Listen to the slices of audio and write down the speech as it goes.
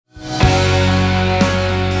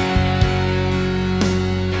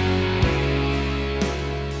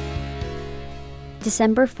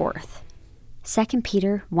December 4th, 2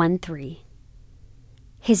 Peter 1:3.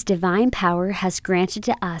 His divine power has granted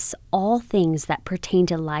to us all things that pertain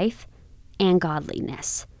to life and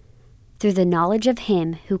godliness, through the knowledge of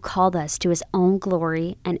Him who called us to His own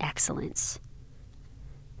glory and excellence.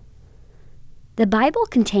 The Bible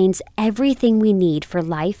contains everything we need for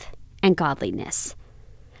life and godliness.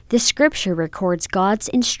 The Scripture records God's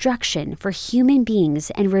instruction for human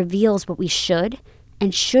beings and reveals what we should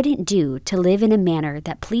and shouldn't do to live in a manner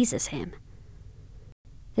that pleases Him.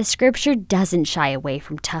 The Scripture doesn't shy away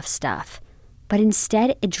from tough stuff, but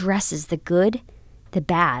instead addresses the good, the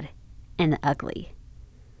bad, and the ugly.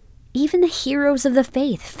 Even the heroes of the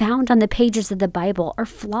faith found on the pages of the Bible are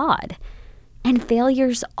flawed, and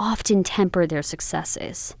failures often temper their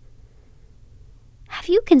successes. Have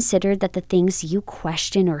you considered that the things you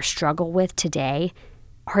question or struggle with today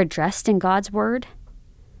are addressed in God's Word?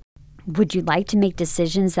 Would you like to make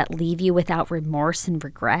decisions that leave you without remorse and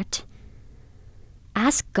regret?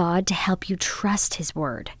 Ask God to help you trust His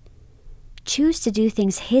Word. Choose to do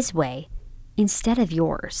things His way instead of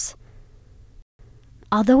yours.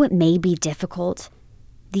 Although it may be difficult,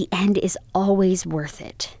 the end is always worth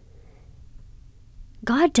it.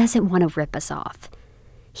 God doesn't want to rip us off.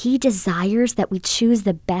 He desires that we choose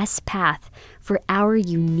the best path for our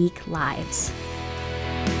unique lives.